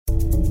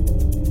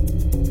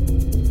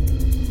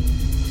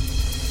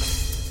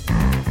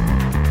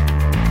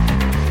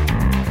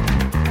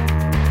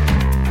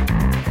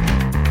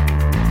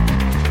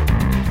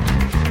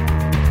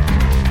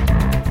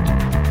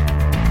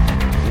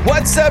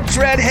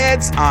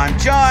Dreadheads? I'm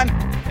John.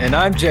 And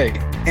I'm Jay.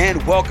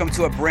 And welcome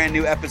to a brand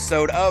new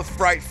episode of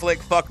Fright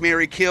Flick Fuck,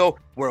 Marry, Kill,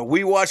 where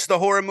we watch the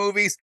horror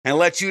movies and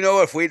let you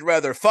know if we'd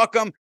rather fuck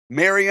them,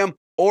 marry them,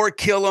 or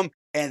kill them.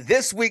 And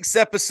this week's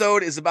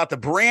episode is about the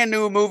brand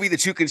new movie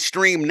that you can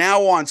stream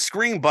now on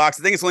Screambox.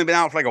 I think it's only been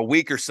out for like a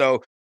week or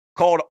so,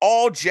 called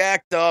All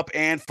Jacked Up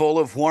and Full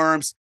of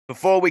Worms.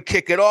 Before we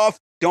kick it off,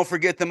 don't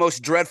forget the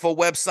most dreadful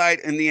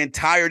website in the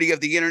entirety of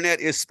the internet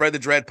is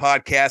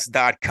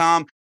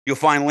spreadthedreadpodcast.com. You'll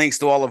find links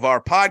to all of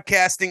our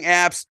podcasting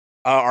apps,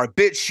 our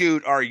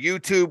BitChute, our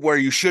YouTube, where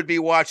you should be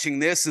watching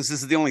this, since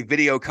this is the only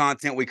video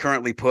content we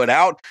currently put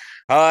out.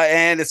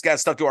 And it's got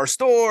stuff to our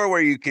store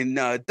where you can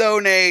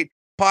donate,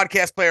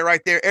 podcast player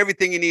right there,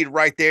 everything you need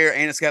right there.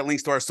 And it's got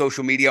links to our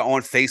social media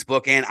on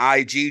Facebook and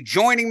IG.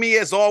 Joining me,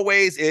 as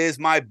always, is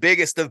my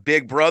biggest of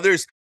big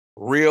brothers.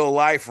 Real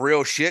life,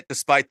 real shit,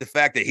 despite the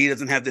fact that he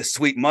doesn't have this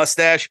sweet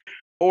mustache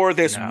or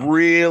this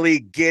really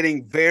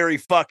getting very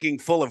fucking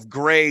full of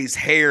grays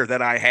hair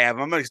that I have.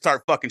 I'm going to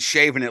start fucking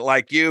shaving it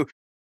like you.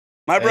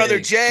 My brother,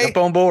 Jay. Jump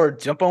on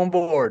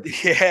board.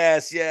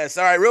 Yes.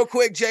 All right, real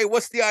quick, Jay,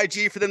 what's the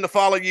IG for them to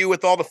follow you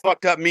with all the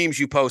fucked up memes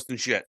you post and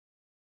shit?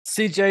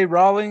 CJ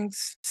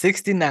Rawlings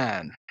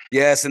 69.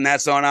 Yes, and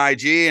that's on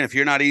IG. And if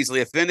you're not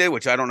easily offended,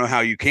 which I don't know how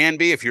you can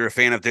be if you're a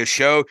fan of this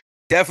show,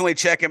 definitely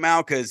check him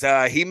out because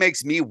he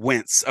makes me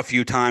wince a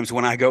few times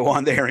when I go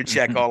on there and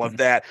check all of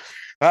that.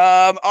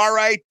 All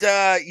right.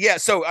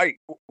 So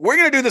we're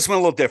going to do this one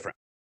a little different.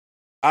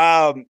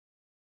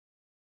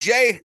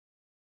 Jay,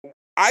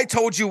 I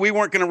told you we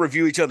weren't going to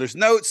review each other's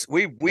notes.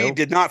 We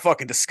did not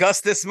fucking discuss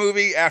this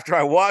movie. After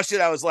I watched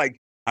it, I was like,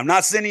 I'm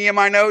not sending you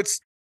my notes.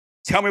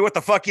 Tell me what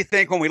the fuck you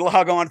think when we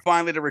log on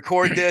finally to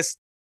record this.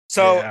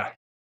 So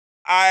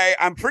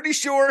I'm pretty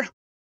sure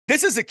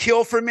this is a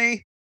kill for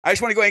me. I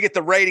just want to go ahead and get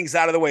the ratings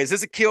out of the way. Is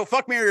this a kill?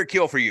 Fuck, marry, or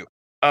kill for you?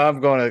 I'm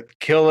going to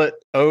kill it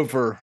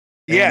over.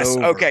 Yes.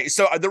 Over. Okay.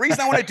 So the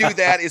reason I want to do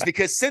that is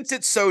because since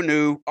it's so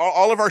new,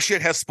 all of our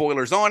shit has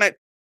spoilers on it.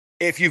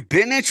 If you've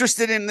been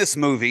interested in this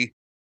movie,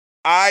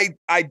 and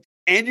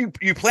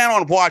you plan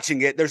on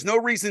watching it, there's no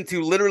reason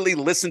to literally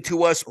listen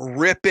to us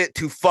rip it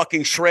to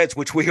fucking shreds,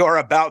 which we are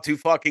about to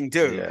fucking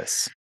do.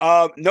 Yes.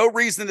 No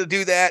reason to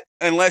do that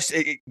unless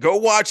go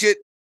watch it.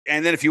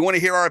 And then if you want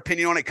to hear our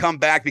opinion on it, come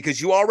back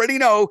because you already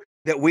know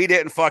that we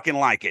didn't fucking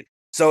like it.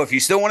 So if you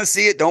still want to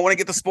see it, don't want to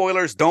get the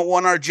spoilers, don't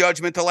want our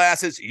judgment to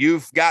last,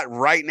 you've got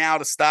right now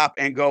to stop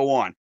and go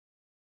on.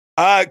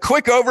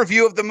 Quick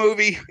overview of the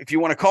movie, if you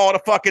want to call it a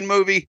fucking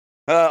movie.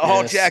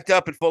 All Jacked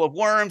Up and Full of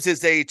Worms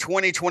is a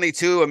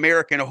 2022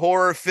 American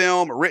horror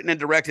film written and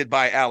directed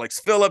by Alex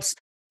Phillips,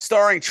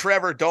 starring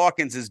Trevor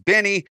Dawkins as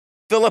Benny,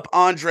 Philip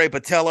Andre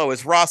Botello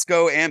as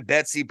Roscoe, and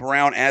Betsy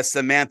Brown as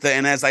Samantha.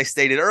 And as I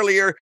stated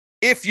earlier,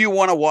 if you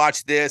want to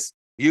watch this,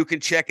 you can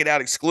check it out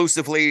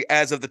exclusively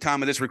as of the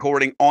time of this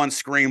recording on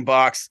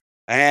Screambox.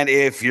 And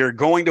if you're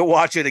going to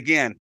watch it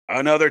again,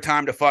 another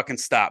time to fucking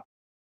stop.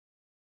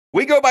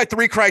 We go by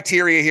 3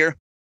 criteria here.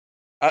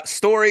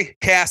 Story,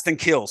 cast, and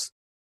kills.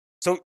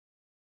 So,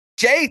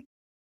 Jay,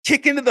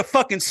 kick into the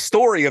fucking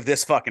story of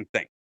this fucking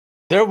thing.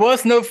 There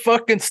was no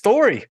fucking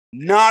story.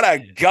 Not a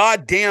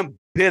goddamn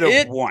bit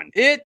of one.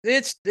 It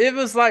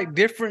was like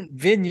different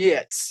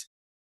vignettes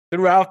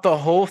throughout the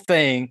whole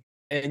thing.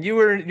 And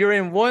you're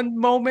in one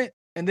moment,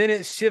 and then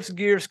it shifts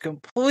gears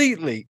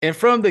completely. And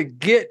from the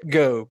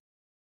get-go,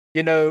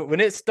 when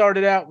it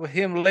started out with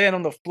him laying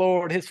on the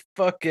floor and his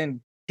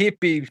fucking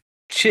hippie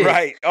chick.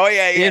 Right. Oh,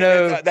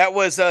 yeah. That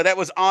was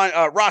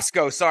on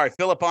Roscoe. Sorry.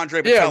 Philip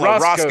Andre Botello. Yeah,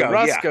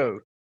 Roscoe. Yeah.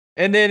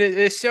 And then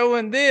it's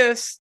showing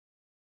this.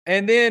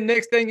 And then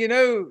next thing you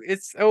know,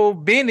 it's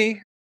old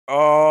Benny.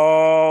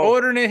 Oh.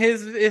 Ordering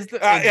and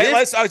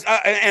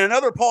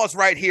another pause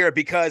right here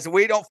because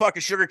we don't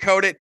fucking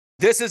sugarcoat it.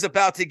 This is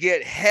about to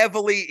get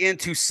heavily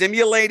into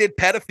simulated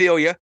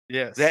pedophilia.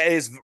 Yes.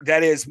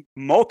 That is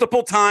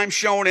multiple times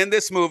shown in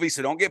this movie.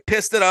 So don't get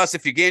pissed at us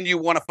if you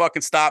want to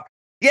fucking stop.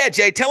 Yeah,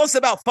 Jay, tell us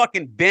about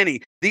fucking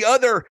Benny, the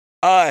other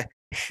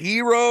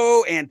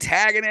hero,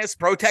 antagonist,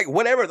 protagonist,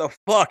 whatever the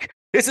fuck.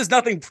 This is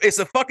nothing. It's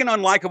a fucking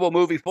unlikable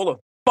movie full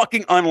of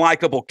fucking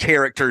unlikable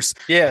characters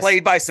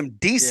played by some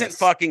decent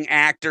fucking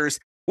actors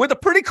with a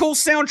pretty cool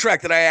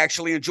soundtrack that I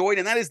actually enjoyed.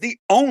 And that is the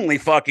only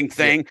fucking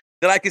thing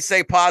that I could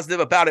say positive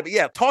about it. But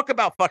yeah, talk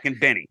about fucking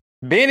Benny.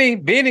 Benny,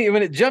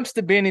 when it jumps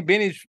to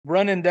Benny's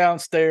running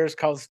downstairs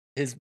because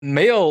his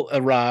mail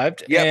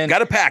arrived. Yeah,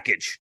 got a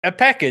package.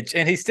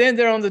 And he's standing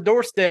there on the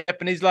doorstep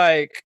and he's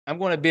like, I'm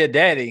going to be a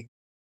daddy.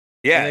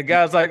 Yeah. And the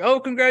guy's like, oh,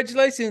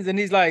 congratulations. And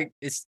he's like,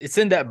 it's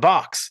in that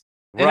box.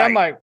 And I'm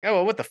like, oh,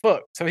 well, what the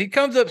fuck? So he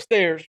comes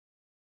upstairs,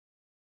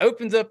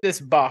 opens up this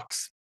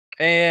box.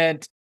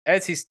 And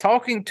as he's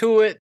talking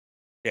to it,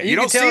 you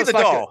don't see the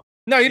doll.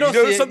 No, you don't see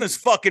it. Something's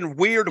fucking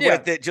weird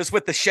with it, just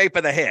with the shape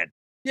of the head.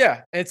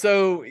 Yeah. And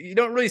so you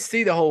don't really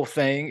see the whole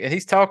thing. And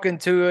he's talking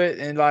to it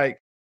and like,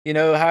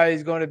 how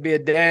he's going to be a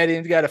daddy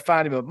and he's got to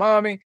find him a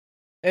mommy.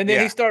 And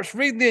then he starts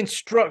reading the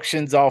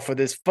instructions off of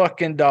this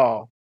fucking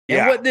doll.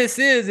 And what this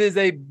is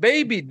a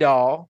baby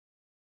doll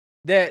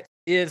that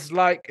is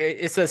like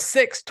it's a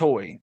sex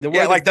toy.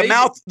 Like the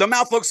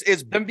mouth looks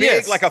is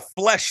big, like a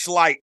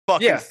fleshlight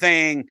fucking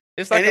thing.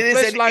 It's like a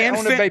fleshlight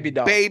on a baby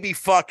doll. Baby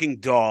fucking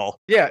doll.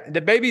 Yeah,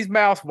 the baby's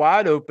mouth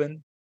wide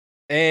open.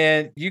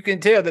 And you can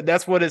tell that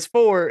that's what it's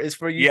for, is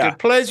for you to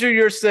pleasure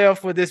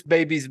yourself with this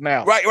baby's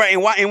mouth. Right.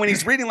 And when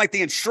he's reading like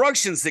the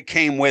instructions that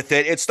came with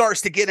it, it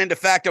starts to get into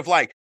fact of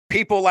like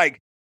people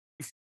like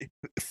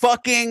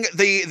fucking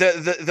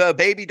the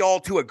baby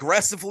doll too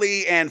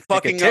aggressively and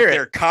fucking up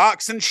their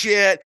cocks and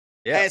shit.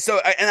 Yeah.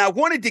 And I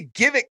wanted to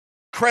give it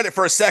credit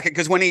for a second,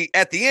 because when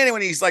at the end,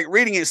 when he's like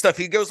reading it and stuff,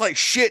 he goes like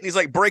shit and he's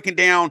like breaking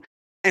down.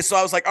 And so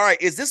I was like, all right,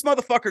 is this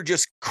motherfucker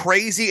just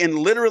crazy and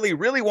literally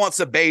really wants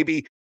a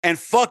baby and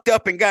fucked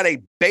up and got a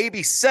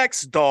baby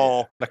sex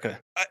doll? But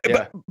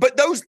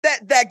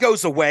that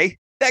goes away.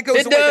 That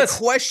goes away. The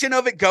question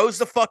of it goes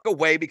the fuck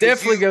away, because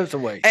definitely goes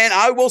away. And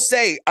I will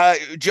say,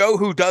 Joe,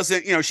 who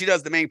doesn't, she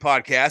does the main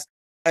podcast,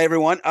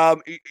 everyone,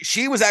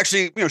 she was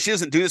actually, she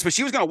doesn't do this, but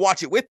she was going to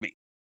watch it with me.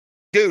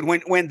 Dude,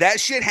 when that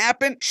shit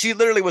happened, she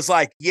literally was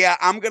like, yeah,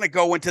 I'm going to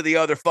go into the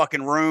other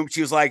fucking room.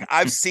 She was like,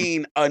 I've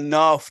seen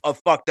enough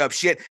of fucked up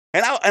shit.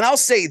 And I'll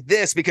say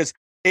this, because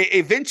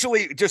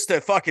eventually, just to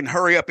fucking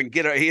hurry up and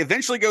get it, he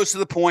eventually goes to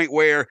the point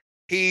where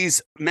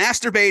he's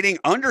masturbating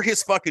under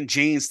his fucking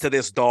jeans to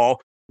this doll,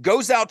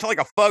 goes out to like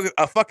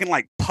a fucking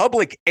like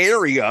public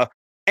area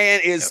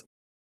and is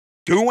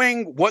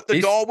doing what the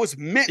doll was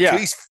meant to.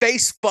 He's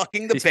face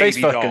fucking the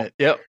baby doll.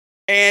 Yep.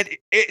 And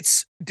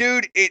it's,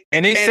 dude,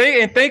 and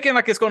thinking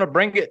like it's going to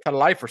bring it to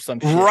life or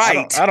something.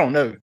 Right. I don't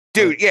know.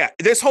 Dude, yeah,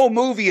 this whole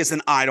movie is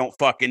an I don't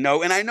fucking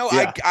know. And I know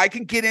I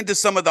can get into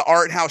some of the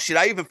art house shit.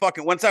 I even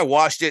fucking, once I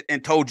watched it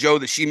and told Joe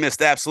that she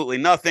missed absolutely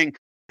nothing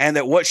and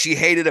that what she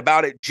hated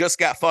about it just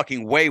got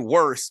fucking way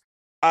worse.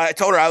 I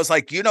told her, I was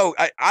like,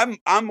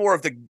 I'm more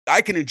of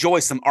I can enjoy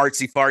some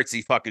artsy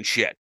fartsy fucking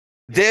shit.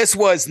 This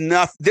was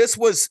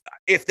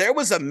if there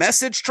was a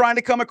message trying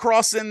to come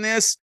across in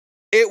this,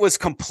 it was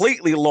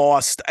completely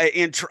lost.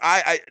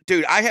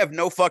 Dude, I have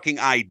no fucking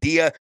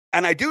idea.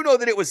 And I do know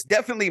that it was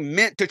definitely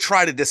meant to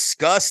try to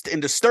disgust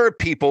and disturb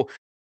people.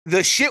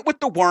 The shit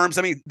with the worms,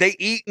 I mean, they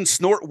eat and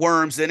snort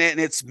worms in it, and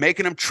it's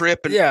making them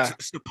trip. And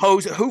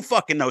suppose who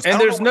fucking knows? And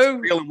there's no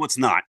real and what's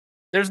not.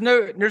 There's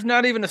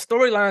not even a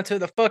storyline to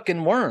the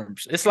fucking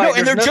worms. It's like,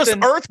 and they're just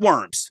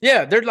earthworms.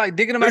 Yeah, they're like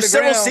digging them out of the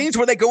ground. There's several scenes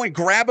where they go and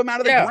grab them out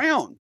of the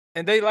ground,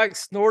 and they like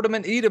snort them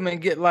and eat them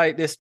and get like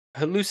this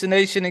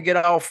hallucination and get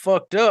all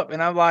fucked up.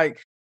 And I'm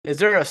like, is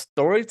there a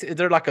story? Is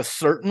there like a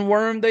certain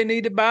worm they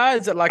need to buy?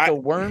 Is it like a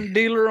worm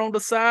dealer on the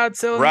side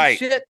selling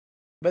shit?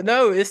 But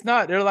no, it's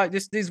not. They're like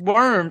just these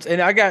worms.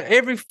 And I got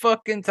every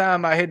fucking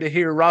time I had to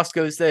hear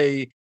Roscoe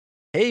say,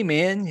 "Hey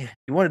man,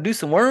 you want to do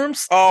some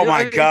worms?" Oh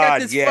my God! Got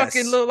this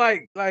fucking look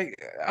like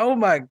oh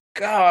my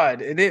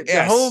God! And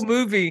the whole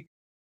movie,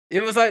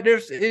 it was like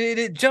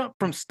it jumped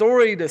from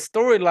story to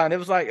storyline. It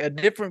was like a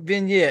different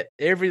vignette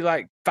every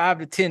like 5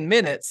 to 10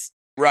 minutes.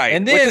 Right,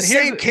 and then with the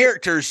same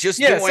characters, just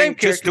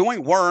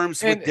doing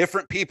worms with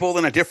different people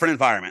in a different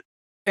environment.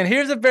 And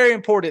here's a very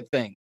important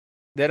thing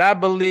that I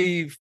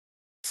believe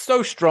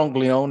so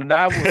strongly on, and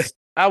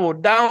I will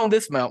die on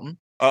this mountain.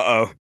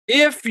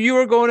 If you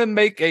are going to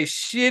make a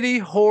shitty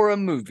horror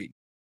movie,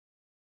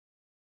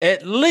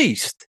 at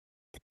least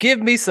give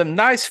me some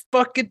nice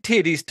fucking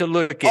titties to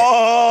look at.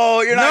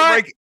 Oh, you're not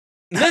breaking.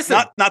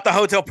 Listen, not the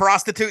hotel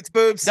prostitutes'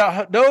 boobs.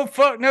 No,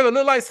 fuck, no. It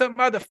looked like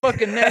something out of the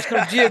fucking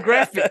National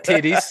Geographic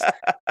titties.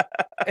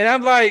 And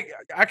I'm like,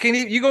 I can't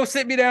even. You go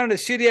sit me down in a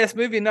shitty ass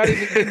movie and not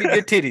even give me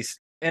good titties.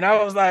 And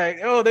I was like,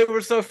 oh, they were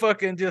so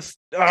fucking just.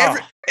 Oh.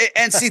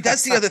 And see,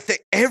 that's the other thing.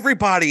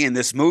 Everybody in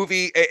this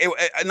movie,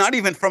 not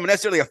even from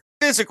necessarily a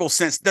physical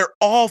sense, they're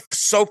all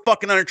so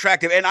fucking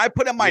unattractive. And I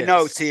put in my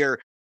notes here.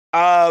 We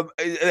can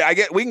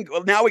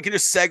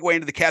just segue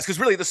into the cast, because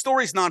really the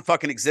story's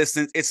non-fucking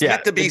existent. It's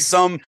meant to be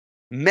some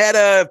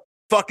meta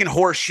fucking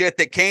horse shit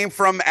that came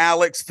from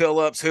Alex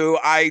Phillips, who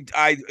I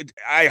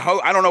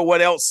hope, I don't know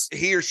what else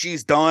he or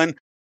she's done,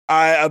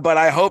 but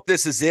I hope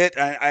this is it.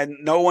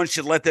 No one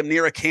should let them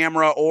near a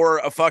camera or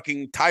a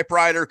fucking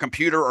typewriter,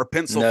 computer, or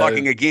pencil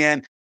fucking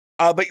again.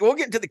 But we'll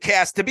get into the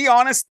cast. To be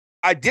honest,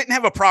 I didn't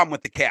have a problem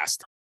with the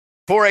cast.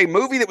 For a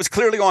movie that was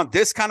clearly on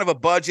this kind of a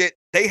budget,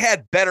 they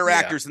had better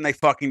actors than they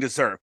fucking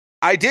deserve.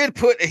 I did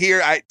put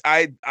here,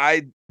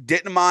 I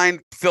didn't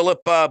mind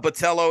Philip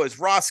Botello as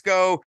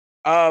Roscoe,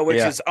 which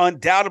is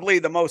undoubtedly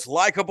the most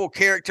likable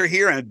character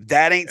here, and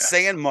that ain't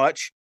saying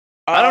much.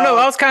 I don't know.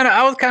 I was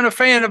kind of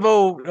fan of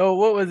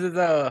what was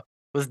it?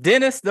 Was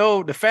Dennis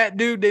the fat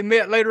dude they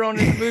met later on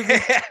in the movie?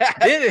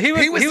 He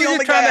was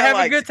just trying to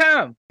have a good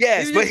time.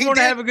 Yes, but he did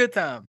have a good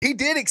time. He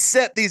did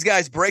accept these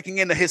guys breaking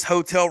into his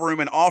hotel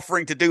room and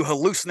offering to do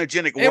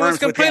hallucinogenic worms. Was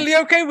completely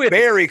okay with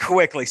very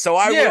quickly. So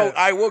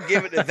I will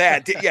give it to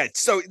that.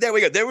 So there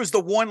we go. There was the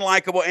one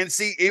likable, and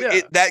see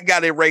that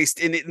got erased,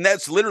 and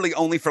that's literally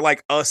only for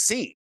like a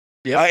scene.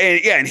 Yeah,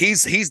 and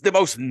he's the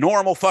most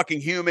normal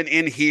fucking human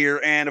in here,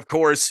 and of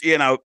course,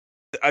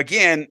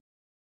 again.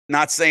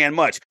 Not saying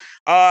much.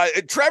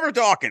 Trevor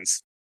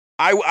Dawkins.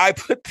 I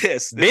put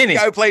this. Benny.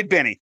 Guy who played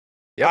Benny.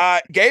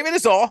 Gave it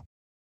his all.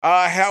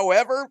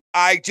 However,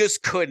 I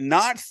just could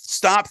not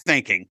stop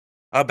thinking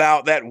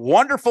about that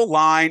wonderful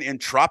line in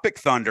Tropic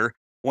Thunder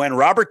when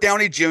Robert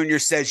Downey Jr.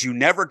 says, "You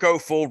never go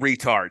full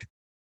retard."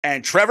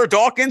 And Trevor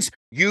Dawkins,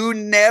 "You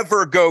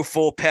never go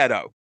full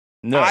pedo."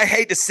 No. I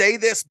hate to say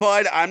this,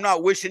 bud. I'm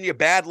not wishing you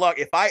bad luck.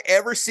 If I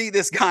ever see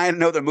this guy in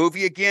another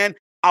movie again,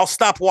 I'll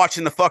stop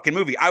watching the fucking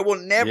movie. I will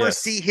never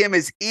see him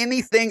as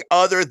anything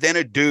other than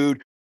a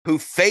dude who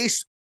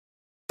face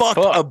fucked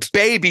a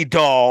baby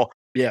doll.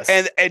 Yes.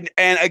 And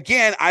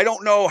again, I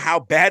don't know how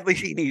badly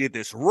he needed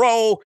this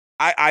role.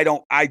 I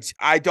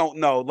don't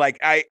know. Like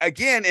and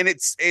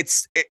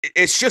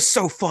it's just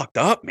so fucked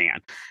up,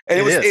 man. And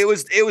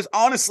it was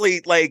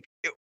honestly like,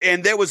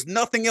 and there was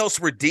nothing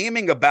else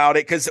redeeming about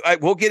it, because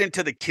we'll get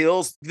into the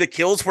kills. The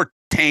kills were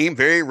tame,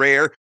 very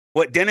rare.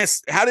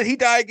 Dennis, how did he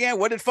die again?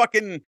 What did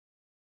fucking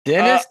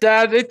Dennis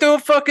died? They threw a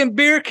fucking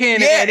beer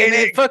can at him, and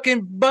it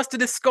fucking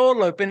busted his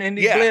skull open, and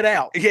he bled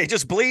out. Yeah, it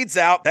just bleeds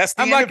out. That's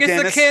the end of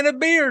Dennis. It's a can of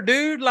beer,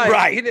 dude. Like,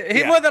 right.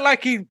 He wasn't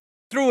like he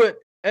threw it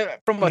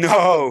from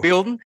a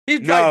building.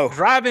 He's like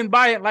driving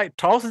by it, like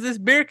tosses this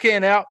beer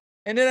can out,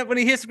 and then when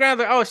he hits the ground,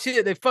 like, oh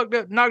shit, they fucked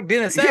up, knocked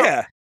Dennis out.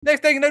 Yeah.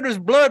 Next thing you know, there's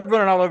blood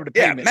running all over the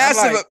pavement.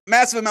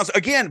 Massive amounts.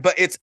 Again, but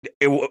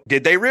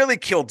did they really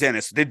kill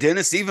Dennis? Did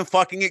Dennis even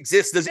fucking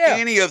exist? Does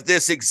any of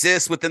this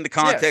exist within the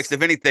context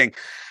of anything?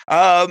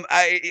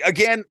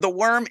 Again, the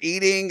worm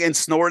eating and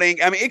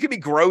snorting. I mean, it could be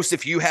gross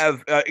if you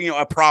have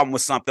a problem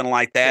with something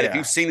like that. If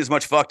you've seen as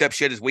much fucked up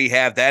shit as we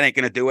have, that ain't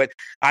gonna do it.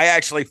 I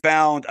actually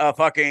found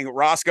fucking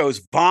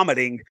Roscoe's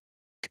vomiting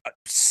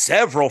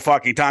several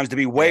fucking times to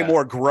be way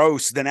more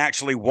gross than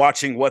actually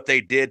watching what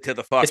they did to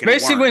the fucking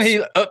especially worms. When he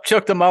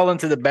upchucked them all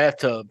into the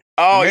bathtub.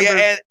 Oh, remember?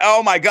 Yeah. And,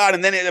 oh my God.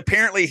 And then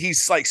apparently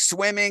he's like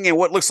swimming in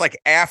what looks like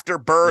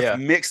afterbirth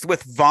mixed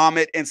with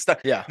vomit and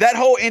stuff. Yeah. That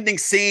whole ending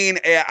scene,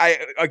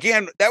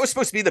 that was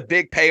supposed to be the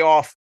big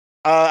payoff.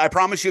 I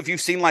promise you, if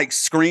you've seen like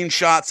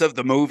screenshots of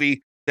the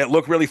movie that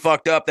look really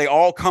fucked up, they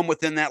all come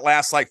within that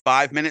last like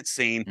 5-minute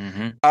scene.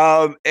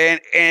 Mm-hmm.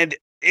 And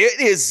it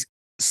is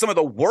some of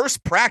the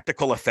worst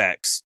practical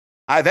effects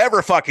I've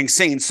ever fucking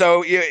seen.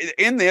 So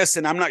in this,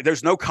 and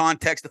there's no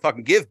context to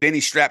fucking give.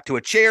 Benny's strapped to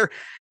a chair.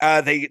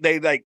 They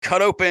like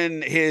cut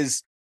open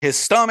his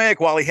stomach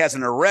while he has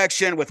an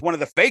erection with one of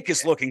the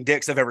fakest looking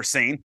dicks I've ever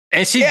seen.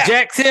 And she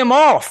jacks him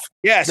off.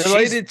 Yeah, the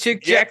lady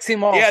chick jacks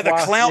him off. Yeah, the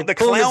clown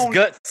his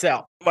guts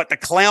out. But the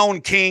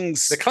Clown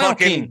King's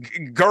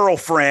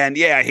girlfriend.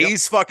 Yeah,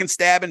 he's fucking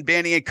stabbing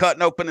Benny and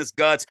cutting open his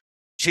guts.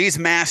 She's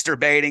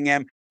masturbating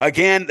him.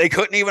 Again, they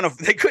couldn't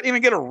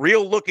even get a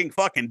real looking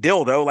fucking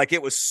dildo. Like,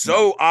 it was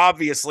so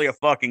obviously a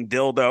fucking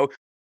dildo.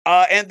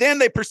 And then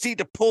they proceed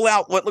to pull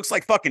out what looks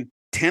like fucking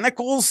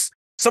tentacles,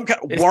 some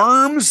kind of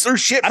worms or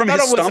shit from his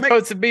stomach. It was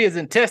supposed to be his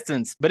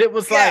intestines, but it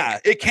was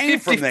it came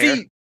from there.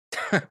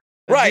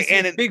 Right,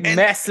 and big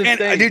massive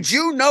thing. Did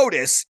you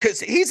notice? Because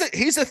he's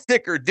a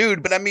thicker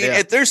dude, but I mean,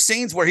 if there's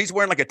scenes where he's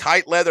wearing like a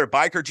tight leather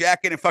biker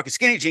jacket and fucking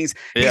skinny jeans,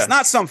 he's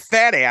not some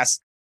fat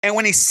ass. And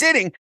when he's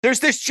sitting, there's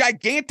this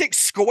gigantic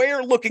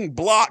square-looking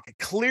block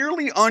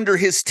clearly under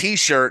his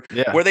T-shirt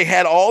where they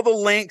had all the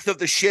length of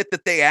the shit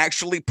that they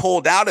actually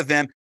pulled out of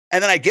him.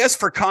 And then I guess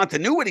for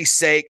continuity's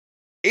sake,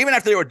 even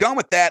after they were done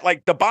with that,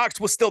 like, the box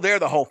was still there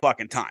the whole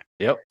fucking time.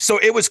 Yep. So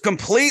it was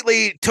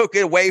completely took it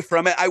away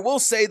from it. I will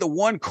say the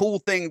one cool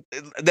thing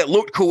that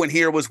looked cool in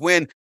here was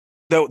when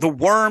the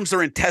worms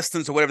or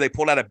intestines or whatever they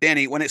pulled out of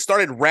Benny, when it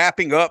started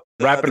wrapping up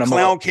the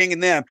Clown King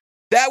and them,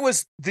 that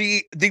was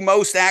the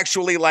most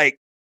actually like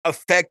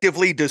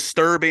effectively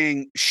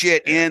disturbing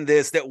shit in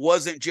this that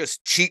wasn't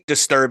just cheap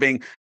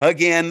disturbing.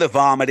 Again, the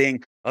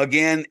vomiting,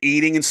 again,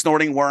 eating and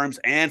snorting worms,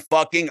 and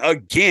fucking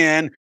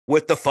again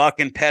with the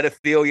fucking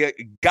pedophilia.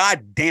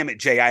 God damn it,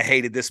 Jay. I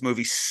hated this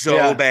movie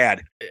so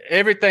bad.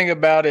 Everything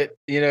about it,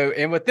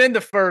 and within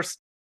the first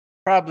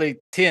probably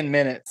 10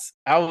 minutes,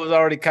 I was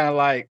already kind of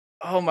like,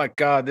 oh my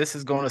God, this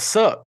is going to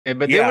suck.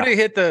 But then when it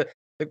hit the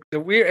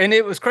weird, and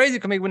it was crazy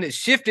to me when it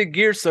shifted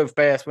gears so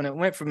fast, when it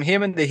went from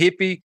him and the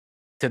hippie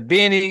to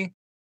Benny,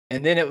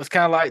 and then it was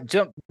kind of like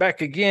jump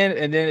back again,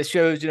 and then it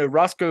shows,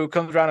 Roscoe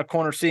comes around a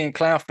corner seeing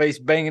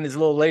Clownface banging his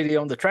little lady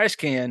on the trash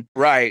can.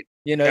 Right.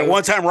 And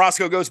one time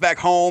Roscoe goes back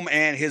home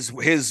and his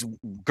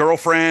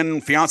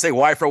girlfriend, fiance,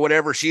 wife, or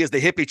whatever, she is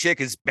the hippie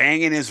chick, is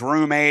banging his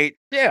roommate.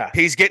 Yeah.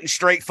 He's getting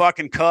straight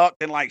fucking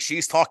cucked, and like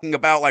she's talking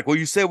about like, well,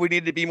 you said we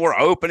need to be more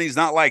open. He's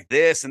not like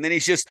this. And then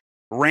he's just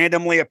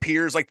randomly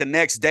appears like the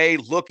next day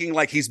looking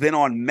like he's been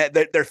on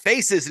their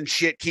faces and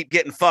shit keep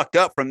getting fucked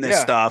up from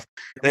this stuff.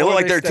 They look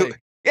like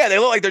they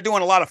look like they're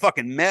doing a lot of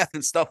fucking meth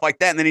and stuff like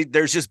that. And then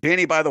there's just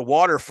Benny by the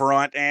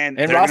waterfront, and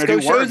Roscoe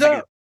shows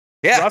up.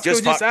 Yeah, Roscoe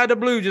just out of the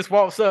blue just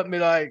walks up and be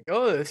like,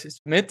 "Oh, it's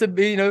meant to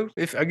be,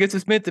 if I guess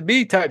it's meant to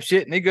be," type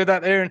shit. And he goes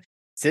out there and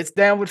sits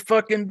down with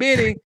fucking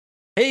Benny.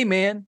 Hey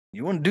man,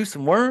 you want to do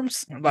some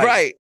worms? Like,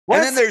 right.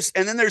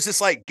 And then there's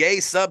this like gay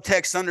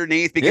subtext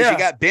underneath because you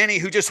got Benny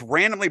who just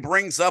randomly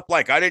brings up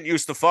like, I didn't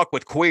used to fuck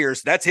with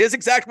queers. That's his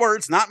exact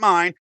words, not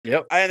mine.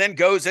 Yep. And then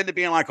goes into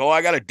being like, oh,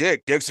 I got a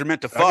dick. Dicks are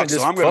meant to fuck,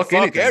 so I'm going to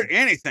fuck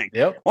anything.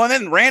 Yep. Well, and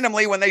then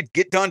randomly when they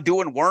get done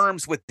doing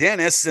worms with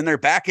Dennis and they're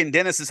back in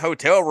Dennis's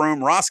hotel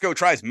room, Roscoe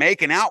tries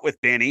making out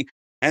with Benny.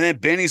 And then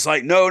Benny's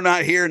like, no,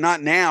 not here,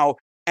 not now.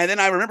 And then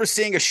I remember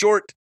seeing a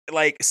short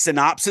like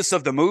synopsis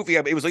of the movie.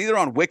 It was either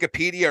on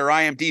Wikipedia or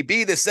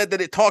IMDb that said that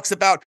it talks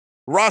about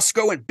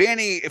Roscoe and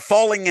Benny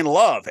falling in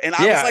love. And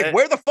I was like,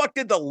 where the fuck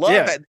did the love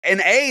at? And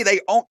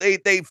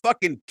they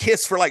fucking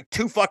kiss for like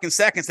 2 fucking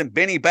seconds and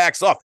Benny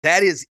backs off.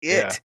 That is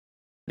it.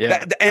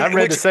 Yeah. I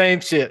read the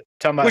same shit.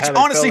 Which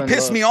honestly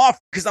pissed me off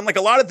because I'm like,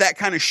 a lot of that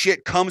kind of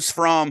shit comes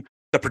from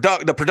the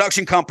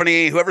production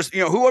company, whoever's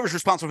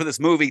responsible for this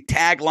movie,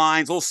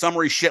 taglines, little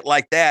summary shit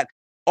like that.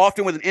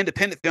 Often with an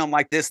independent film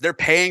like this, they're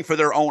paying for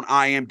their own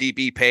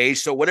IMDb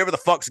page. So whatever the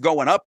fuck's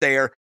going up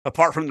there,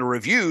 apart from the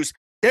reviews,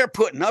 they're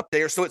putting up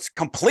there. So it's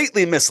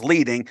completely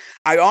misleading.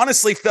 I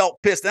honestly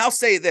felt pissed. And I'll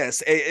say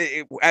this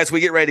as we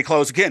get ready to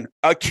close again,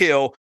 a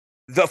kill,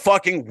 the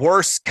fucking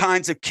worst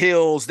kinds of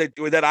kills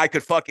that I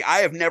could I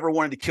have never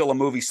wanted to kill a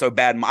movie so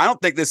bad. I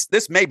don't think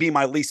this may be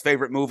my least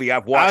favorite movie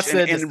I've watched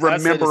in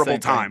rememberable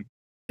time.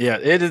 Yeah,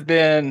 it has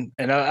been,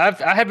 and I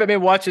haven't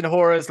been watching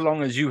horror as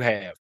long as you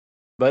have.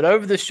 But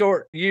over the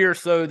short year or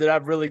so that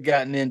I've really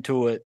gotten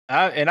into it,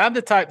 I'm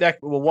the type that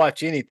will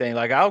watch anything.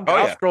 Like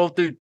I'll scroll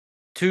through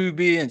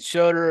Tubi and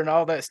Shudder and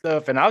all that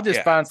stuff, and I'll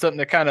just find something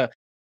that kind of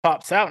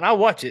pops out, and I'll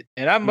watch it.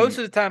 And most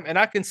of the time, and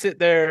I can sit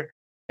there,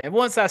 and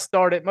once I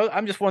start it,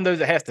 I'm just one of those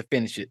that has to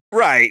finish it.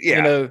 Right? Yeah.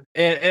 You know,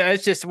 and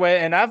it's just the way.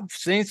 And I've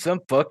seen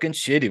some fucking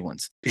shitty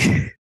ones,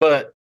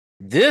 but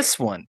this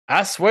one,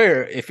 I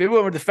swear, if it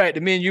weren't the fact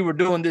that me and you were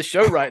doing this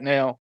show right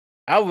now,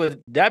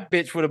 that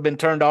bitch would have been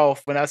turned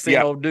off when I seen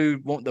old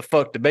dude want to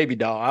fuck the baby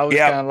doll. I was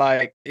kind of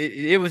like,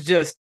 it was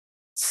just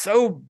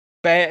so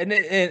bad. And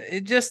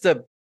it just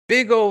a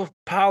big old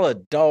pile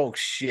of dog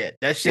shit.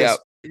 That's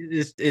just,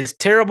 it's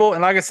terrible.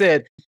 And like I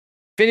said,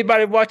 if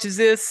anybody watches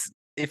this,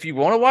 if you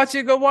want to watch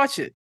it, go watch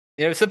it.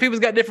 You know, some people's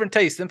got different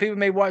tastes. Some people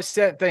may watch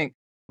that and think,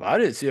 well, I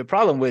didn't see a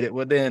problem with it.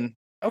 Well, then,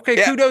 okay,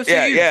 kudos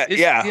to you.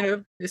 You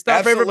know, it's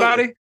not for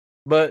everybody,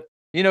 but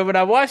you know, when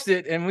I watched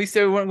it and we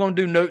said we weren't going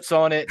to do notes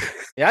on it,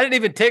 I didn't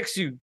even text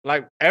you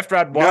like after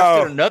I'd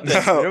watched it or nothing.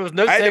 There was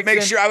no. I had to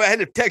make sure. I had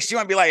to text you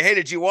and be like, "Hey,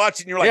 did you watch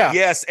it?" And you're like,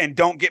 "Yes," and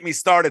don't get me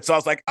started. So I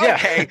was like,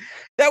 "Okay,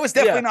 that was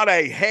definitely not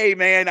a hey,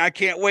 man, I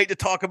can't wait to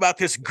talk about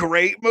this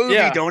great movie.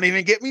 Don't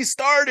even get me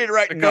started."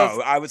 Right? Because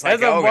no, I was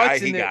like, "Oh,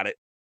 he got it."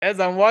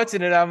 As I'm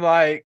watching it, I'm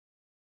like,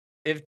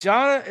 if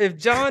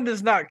John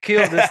does not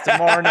kill this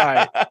tomorrow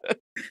night,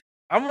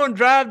 I'm gonna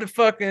drive to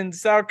fucking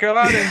South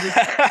Carolina and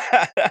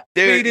just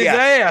beat his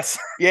ass.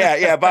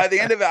 Yeah. By the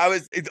end of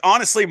it,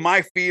 honestly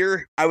my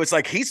fear. I was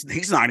like, he's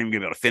not even gonna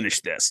be able to finish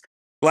this.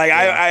 Like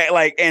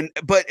and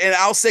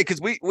I'll say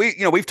because we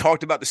we've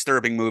talked about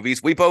disturbing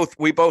movies. We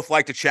both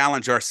like to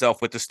challenge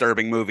ourselves with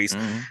disturbing movies.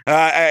 Mm-hmm.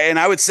 And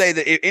I would say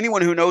that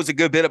anyone who knows a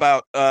good bit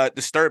about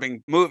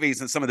disturbing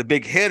movies and some of the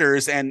big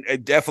hitters, and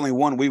definitely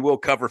one we will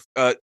cover,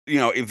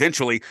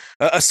 eventually,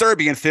 a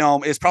Serbian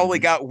film is probably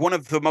got one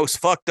of the most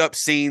fucked up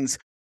scenes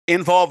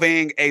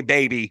involving a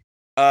baby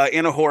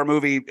in a horror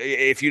movie.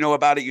 If you know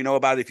about it, you know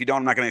about it. If you don't,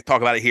 I'm not going to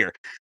talk about it here.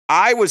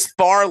 I was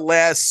far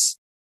less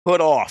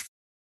put off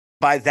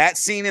by that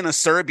scene in a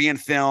Serbian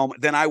film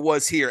than I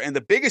was here. And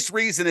the biggest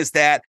reason is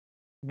that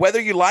whether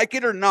you like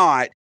it or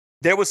not,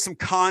 there was some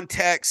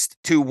context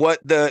to what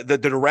the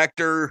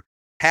director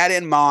had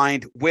in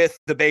mind with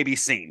the baby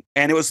scene.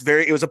 And it was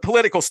a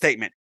political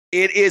statement.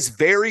 It is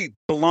very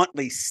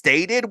bluntly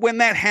stated when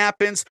that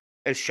happens,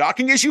 as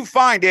shocking as you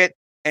find it.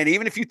 And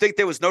even if you think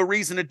there was no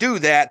reason to do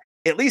that,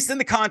 at least in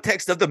the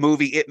context of the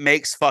movie, it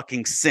makes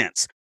fucking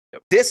sense.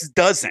 This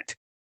doesn't.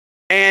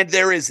 And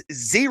there is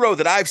zero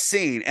that I've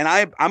seen, and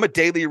I'm a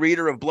daily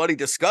reader of Bloody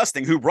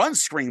Disgusting who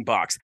runs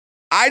Screenbox.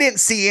 I didn't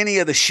see any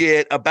of the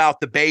shit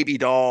about the baby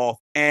doll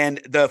and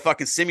the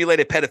fucking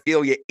simulated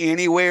pedophilia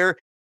anywhere,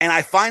 and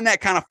I find that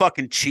kind of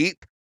fucking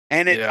cheap.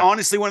 And it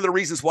honestly another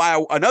reason why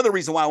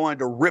I wanted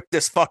to rip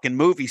this fucking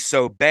movie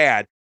so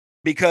bad,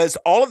 because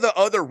all of the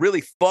other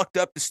really fucked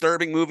up,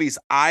 disturbing movies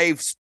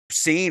I've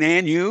seen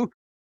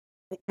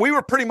we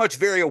were pretty much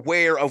very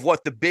aware of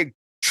what the big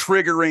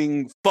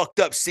triggering fucked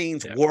up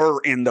scenes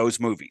were in those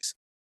movies.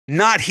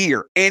 Not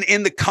here. And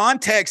in the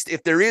context,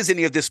 if there is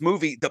any of this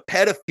movie, the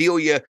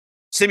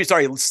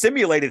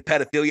simulated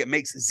pedophilia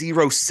makes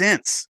zero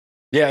sense.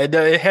 Yeah,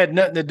 it had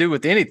nothing to do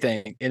with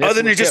anything.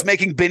 Other than just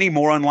making Benny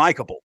more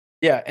unlikable.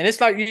 Yeah, and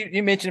it's like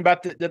you mentioned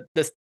about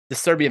the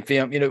Serbian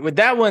film. You know, with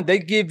that one, they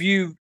give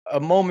you a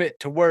moment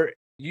to where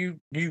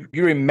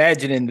you're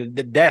imagining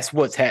that that's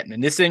what's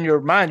happening. It's in your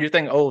mind. You're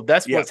thinking, oh,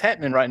 that's what's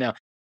happening right now.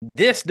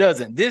 This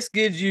doesn't. This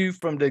gives you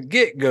from the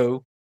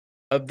get-go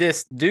of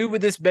this dude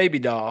with this baby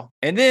doll.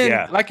 And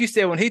then, like you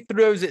said, when he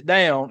throws it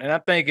down, and I'm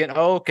thinking,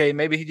 oh, okay,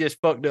 maybe he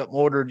just fucked up and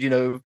ordered,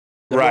 the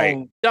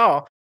wrong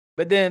doll.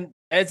 But then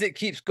as it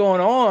keeps going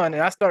on,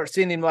 and I start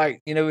seeing him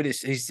like,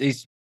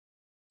 he's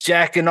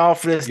jacking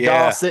off this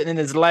doll sitting in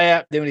his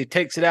lap. Then when he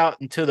takes it out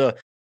into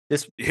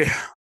this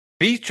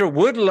beach or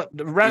wood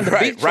around the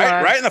beach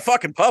line, right in the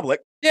fucking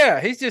public.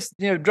 Yeah, he's just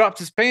drops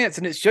his pants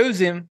and it shows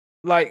him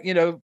like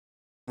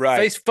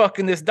face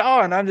fucking this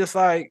doll, and I'm just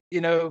like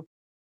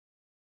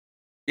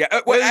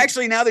Yeah, well,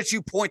 actually, now that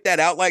you point that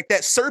out like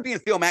that, Serbian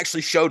film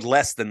actually showed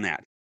less than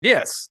that.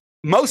 Yes.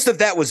 Most of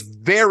that was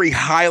very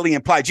highly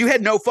implied. You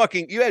had no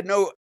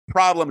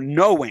problem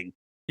knowing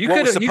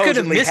what was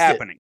supposedly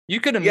happening. You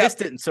could have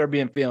missed it in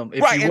Serbian film.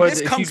 And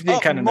this comes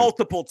up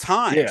multiple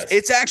times. Yes.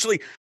 It's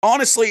actually,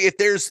 honestly, if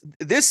there's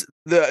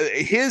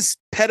his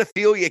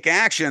pedophilic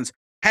actions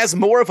has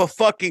more of a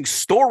fucking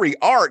story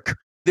arc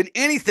than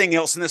anything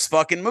else in this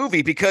fucking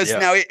movie, because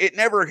now it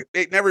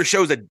never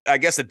shows I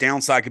guess a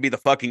downside could be the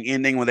fucking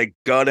ending when they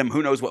gut him.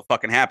 Who knows what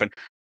fucking happened?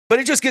 But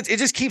it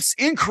just keeps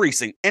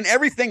increasing, and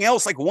everything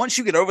else. Like once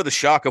you get over the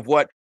shock of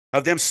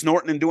them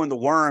snorting and doing the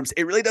worms,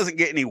 it really doesn't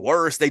get any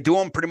worse. They do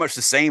them pretty much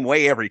the same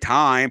way every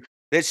time.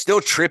 There's still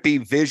trippy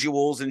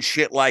visuals and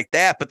shit like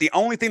that. But the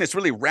only thing that's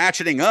really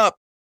ratcheting up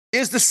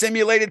is the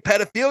simulated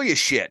pedophilia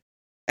shit.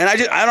 And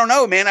I don't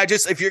know, man.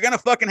 If you're gonna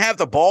fucking have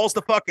the balls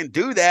to fucking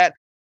do that,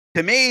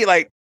 to me,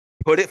 like,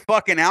 put it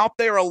fucking out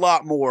there a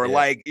lot more. Yeah.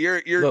 Like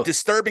you're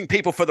disturbing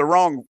people for the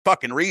wrong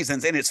fucking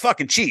reasons, and it's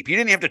fucking cheap. You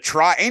didn't have to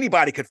try.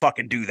 Anybody could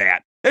fucking do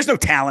that. There's no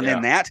talent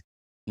in that.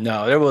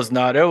 No, there was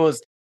not. There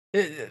was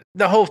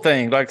the whole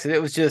thing. Like I said,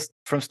 it was just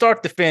from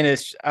start to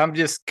finish. I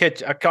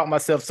caught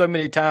myself so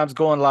many times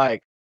going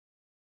like,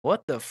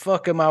 "What the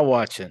fuck am I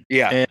watching?"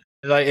 Yeah,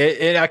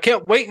 and I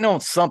kept waiting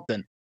on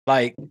something.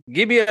 Like,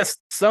 give me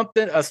some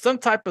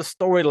type of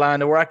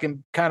storyline where I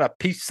can kind of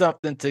piece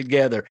something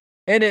together.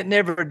 And it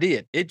never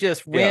did. It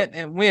just went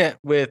and went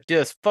with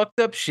just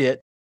fucked up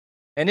shit.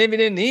 And even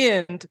in the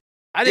end,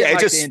 I didn't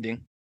like the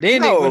ending. The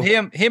ending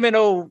when him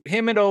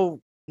and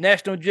old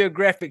National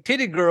Geographic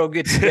titty girl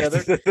get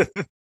together,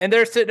 and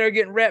they're sitting there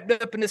getting wrapped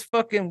up in this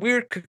fucking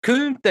weird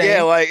cocoon thing.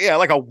 Yeah,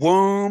 like a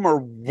womb or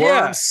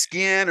worm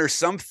skin or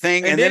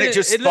something. And then it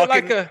just fucking.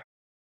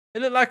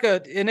 It looked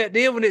like and at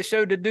the end when it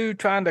showed the dude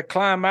trying to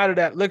climb out of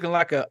that looking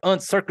like an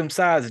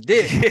uncircumcised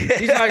dick.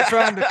 He's like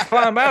trying to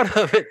climb out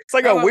of it. It's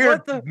like a weird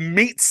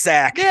meat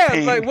sack. Yeah,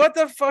 it's like, what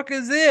the fuck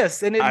is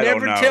this? And it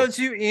never tells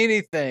you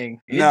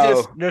anything.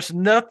 There's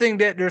nothing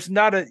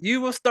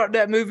you will start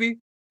that movie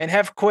and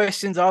have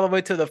questions all the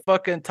way to the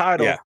fucking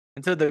title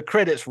until the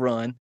credits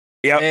run.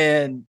 Yeah.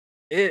 And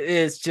it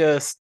is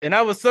just, and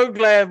I was so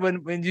glad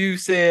when you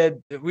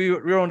said that we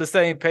were on the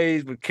same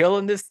page with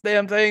killing this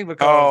damn thing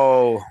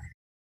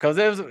because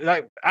it was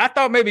like, I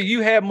thought maybe you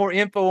had more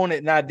info on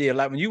it than I did.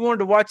 Like when you wanted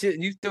to watch it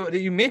and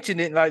you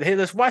mentioned it, like, hey,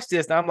 let's watch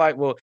this. And I'm like,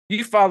 well,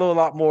 you follow a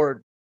lot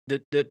more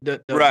the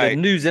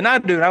news than I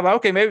do. And I'm like,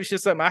 okay, maybe it's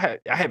just something I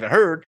haven't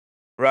heard.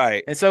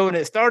 Right. And so when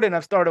it started,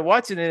 I started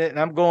watching it and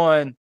I'm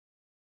going,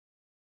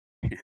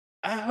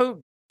 I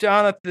hope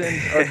Jonathan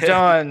or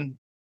John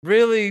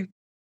really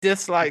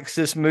dislikes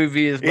this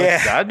movie as much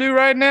as I do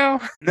right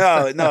now.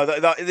 No,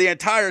 the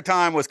entire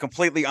time was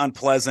completely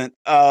unpleasant.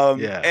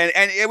 And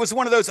it was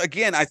one of those,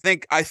 again, I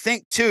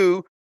think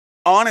too,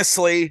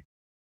 honestly,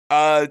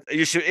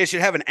 it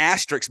should have an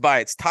asterisk by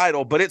its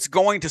title, but it's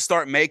going to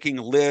start making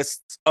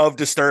lists of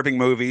disturbing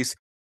movies.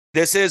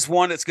 This is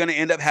one that's going to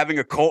end up having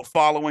a cult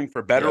following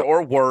for better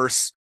or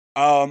worse.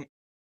 And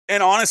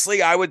honestly,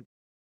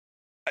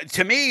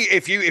 to me,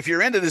 if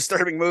you're into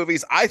disturbing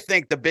movies, I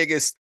think the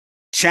biggest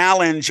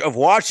challenge of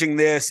watching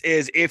this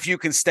is if you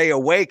can stay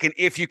awake and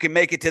if you can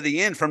make it to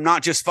the end from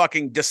not just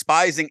fucking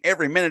despising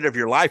every minute of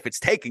your life it's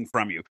taking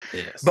from you.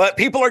 Yes. But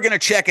people are going to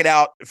check it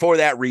out for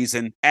that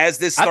reason as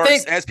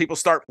people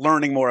start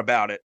learning more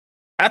about it.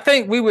 I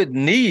think we would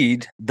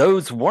need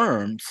those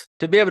worms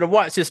to be able to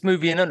watch this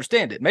movie and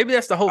understand it. Maybe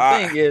that's the whole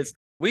thing is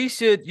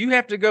you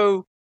have to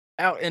go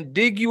out and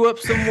dig you up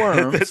some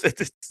worms.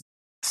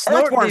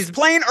 Earthworms,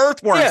 plain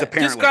earthworms,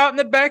 apparently. Just go out in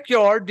the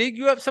backyard, dig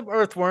you up some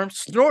earthworms,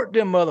 snort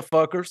them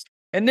motherfuckers,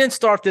 and then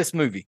start this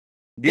movie.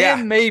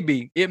 Then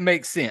maybe it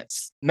makes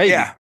sense. Maybe.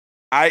 Yeah.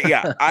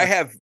 I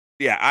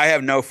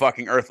have no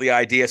fucking earthly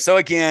idea. So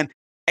again,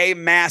 a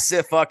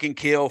massive fucking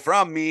kill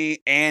from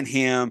me and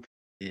him.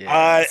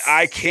 Yes.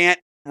 I can't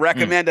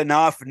recommend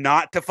enough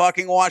not to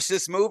fucking watch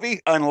this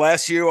movie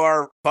unless you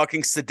are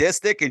fucking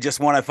sadistic and just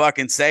want to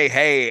fucking say,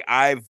 hey,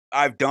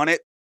 I've done it.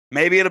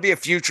 Maybe it'll be a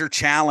future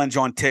challenge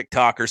on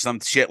TikTok or some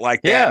shit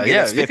like that.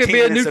 Yeah. It could be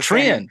a new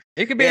trend.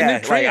 It could be a new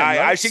trend.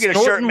 I should get a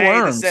shirt made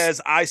that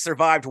says, I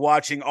survived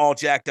watching All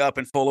Jacked Up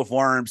and Full of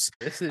Worms.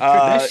 They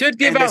should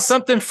give out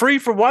something free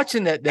for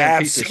watching that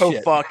damn piece of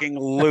shit.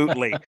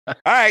 Absolutely. All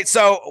right,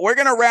 so we're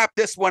going to wrap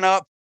this one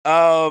up.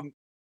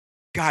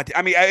 God,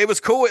 I mean, it was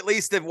cool at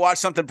least to watch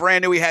something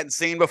brand new we hadn't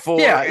seen before.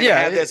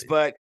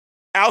 But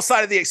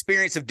outside of the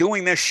experience of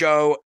doing this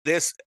show,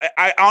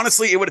 I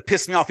honestly, it would have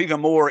pissed me off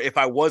even more if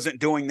I wasn't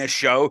doing this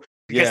show,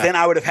 because then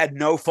I would have had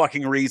no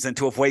fucking reason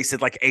to have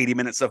wasted like 80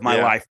 minutes of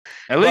my life.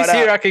 At least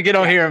here I could get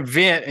on here and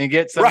vent and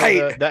get some of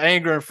the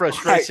anger and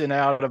frustration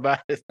out about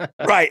it.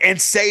 Right.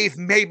 And save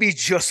maybe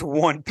just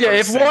one person. Yeah,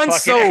 if one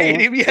soul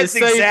is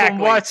saved from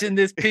watching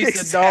this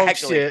piece of dog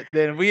shit,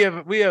 then we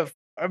have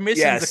our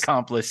mission's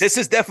accomplished. This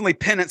is definitely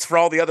penance for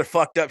all the other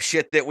fucked up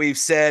shit that we've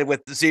said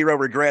with zero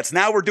regrets.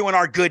 Now we're doing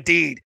our good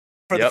deed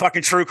for the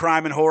fucking true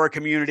crime and horror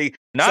community.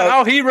 Not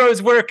all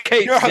heroes wear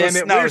capes, damn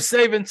it. We're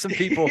saving some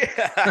people.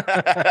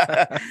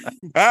 All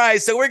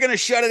right, so we're going to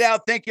shut it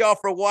out. Thank you all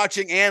for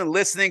watching and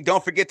listening.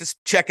 Don't forget to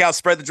check out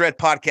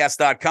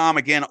spreadthedreadpodcast.com.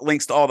 Again,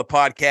 links to all the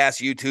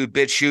podcasts, YouTube,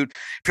 BitChute.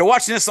 If you're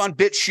watching this on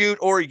BitChute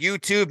or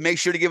YouTube, make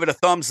sure to give it a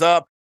thumbs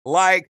up,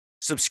 like,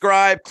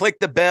 subscribe, click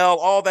the bell,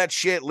 all that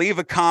shit. Leave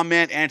a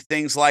comment and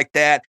things like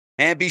that.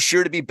 And be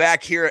sure to be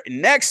back here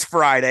next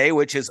Friday,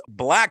 which is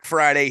Black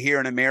Friday here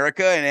in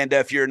America. And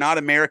if you're not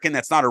American,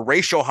 that's not a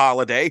racial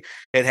holiday.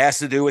 It has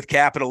to do with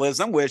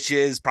capitalism, which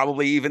is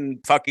probably even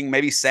fucking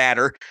maybe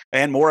sadder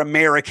and more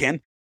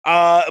American.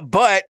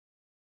 But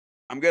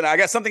I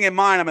got something in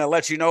mind I'm going to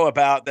let you know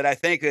about that I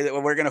think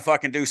we're going to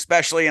fucking do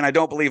specially. And I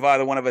don't believe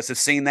either one of us has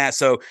seen that.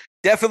 So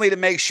definitely to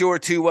make sure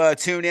to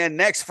tune in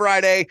next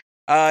Friday.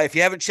 If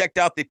you haven't checked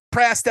out the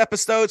past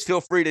episodes,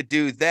 feel free to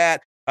do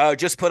that.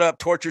 Just put up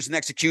Tortures and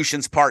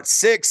Executions Part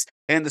 6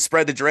 and the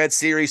Spread the Dread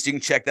series. You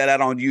can check that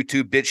out on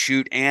YouTube,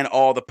 BitChute, and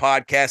all the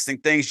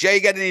podcasting things. Jay,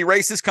 you got any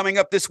races coming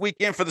up this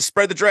weekend for the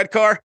Spread the Dread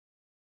car?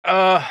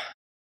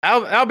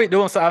 I'll be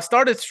doing so. I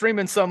started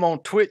streaming some on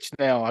Twitch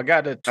now. I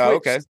got a Twitch. Oh,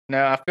 okay.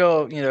 Now I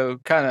feel,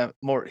 kind of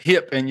more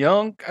hip and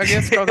young, I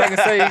guess, because I can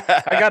say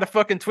I got a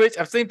fucking Twitch.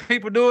 I've seen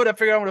people do it. I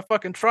figured I'm going to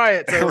fucking try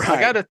it. So I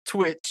got a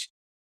Twitch.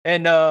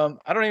 And I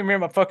don't even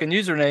remember my fucking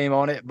username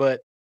on it,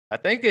 but I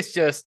think it's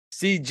just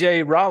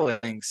CJ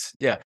Rollings.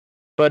 Yeah.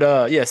 But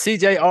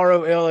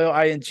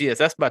CJROLLINGS.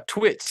 That's my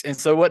Twitch. And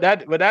so what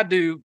I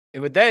do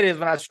with that is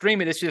when I stream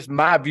it, it's just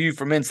my view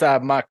from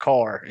inside my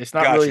car. It's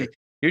not really,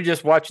 you're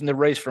just watching the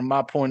race from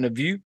my point of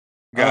view.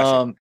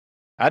 Gotcha.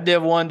 I did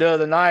one the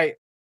other night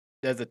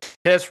as a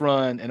test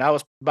run, and I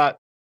was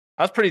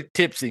pretty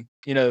tipsy,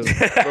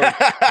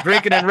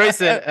 drinking and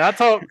racing. And I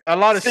talked a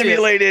lot of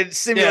simulated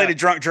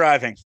drunk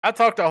driving. I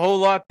talked a whole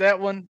lot that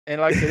one, and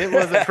like I said, it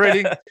wasn't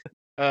pretty.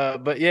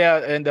 But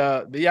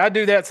I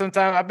do that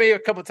sometimes. I'll be a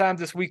couple times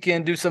this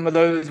weekend, do some of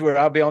those where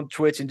I'll be on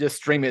Twitch and just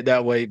stream it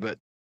that way. But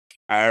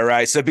all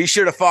right, so be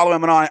sure to follow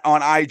him on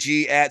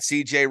IG at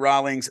CJ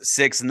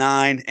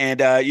Rollings69,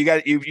 and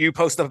you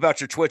post stuff about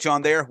your Twitch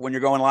on there when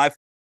you're going live.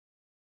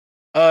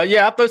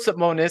 I post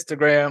something on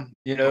Instagram,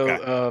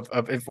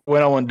 if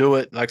when I want to do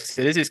it. Like I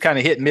said, it's just kind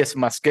of hit and miss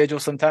my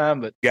schedule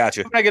sometimes. But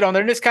gotcha. When I get on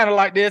there, and it's kind of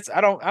like this.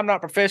 I'm not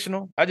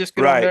professional. I just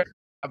get on there.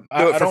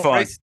 Do it for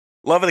fun. Race.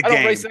 Love of the game. I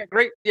don't race that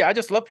great. Yeah, I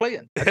just love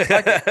playing. I just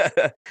like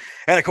it.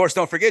 And of course,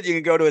 don't forget you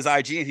can go to his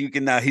IG and you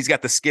can. He's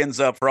got the skins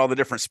up for all the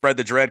different Spread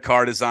the Dread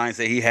car designs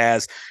that he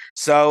has.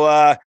 So,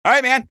 all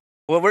right, man.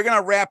 Well, we're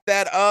gonna wrap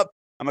that up.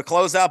 I'm gonna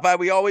close out by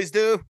we always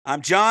do.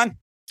 I'm John,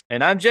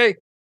 and I'm Jay.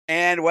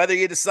 And whether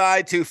you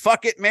decide to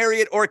fuck it, marry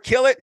it, or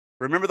kill it,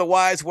 remember the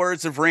wise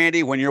words of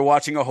Randy when you're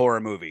watching a horror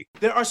movie.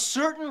 There are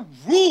certain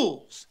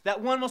rules that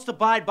one must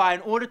abide by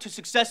in order to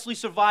successfully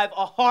survive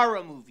a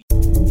horror movie.